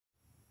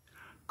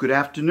Good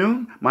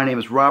afternoon. My name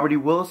is Robert E.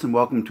 Willis and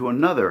welcome to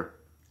another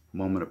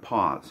Moment of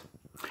Pause.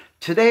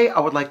 Today I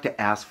would like to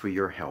ask for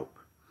your help.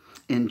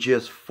 In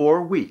just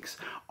 4 weeks,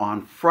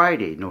 on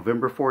Friday,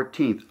 November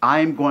 14th, I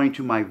am going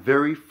to my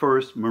very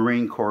first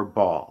Marine Corps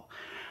ball.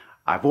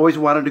 I've always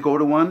wanted to go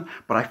to one,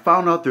 but I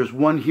found out there's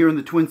one here in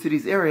the Twin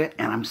Cities area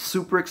and I'm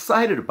super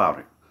excited about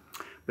it.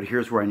 But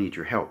here's where I need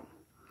your help.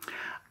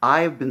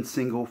 I have been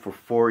single for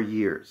 4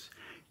 years.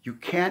 You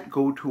can't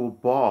go to a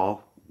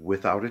ball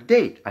without a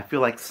date. I feel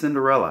like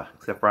Cinderella,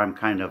 except for I'm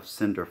kind of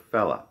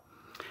Cinderfella.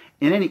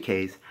 In any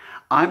case,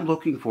 I'm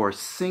looking for a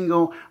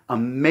single,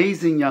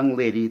 amazing young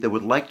lady that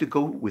would like to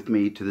go with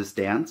me to this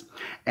dance.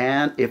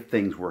 And if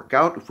things work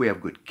out, if we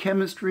have good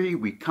chemistry,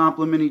 we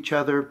complement each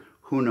other,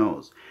 who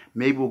knows?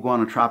 Maybe we'll go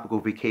on a tropical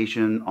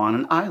vacation on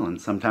an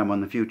island sometime in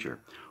the future.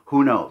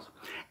 Who knows?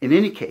 In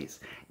any case,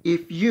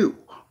 if you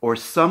or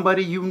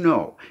somebody you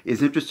know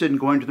is interested in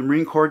going to the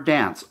Marine Corps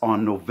dance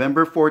on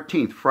November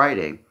 14th,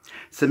 Friday,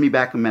 send me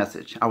back a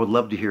message. I would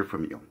love to hear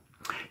from you.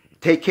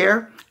 Take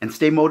care and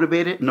stay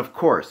motivated, and of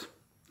course,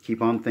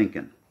 keep on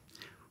thinking.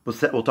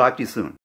 We'll talk to you soon.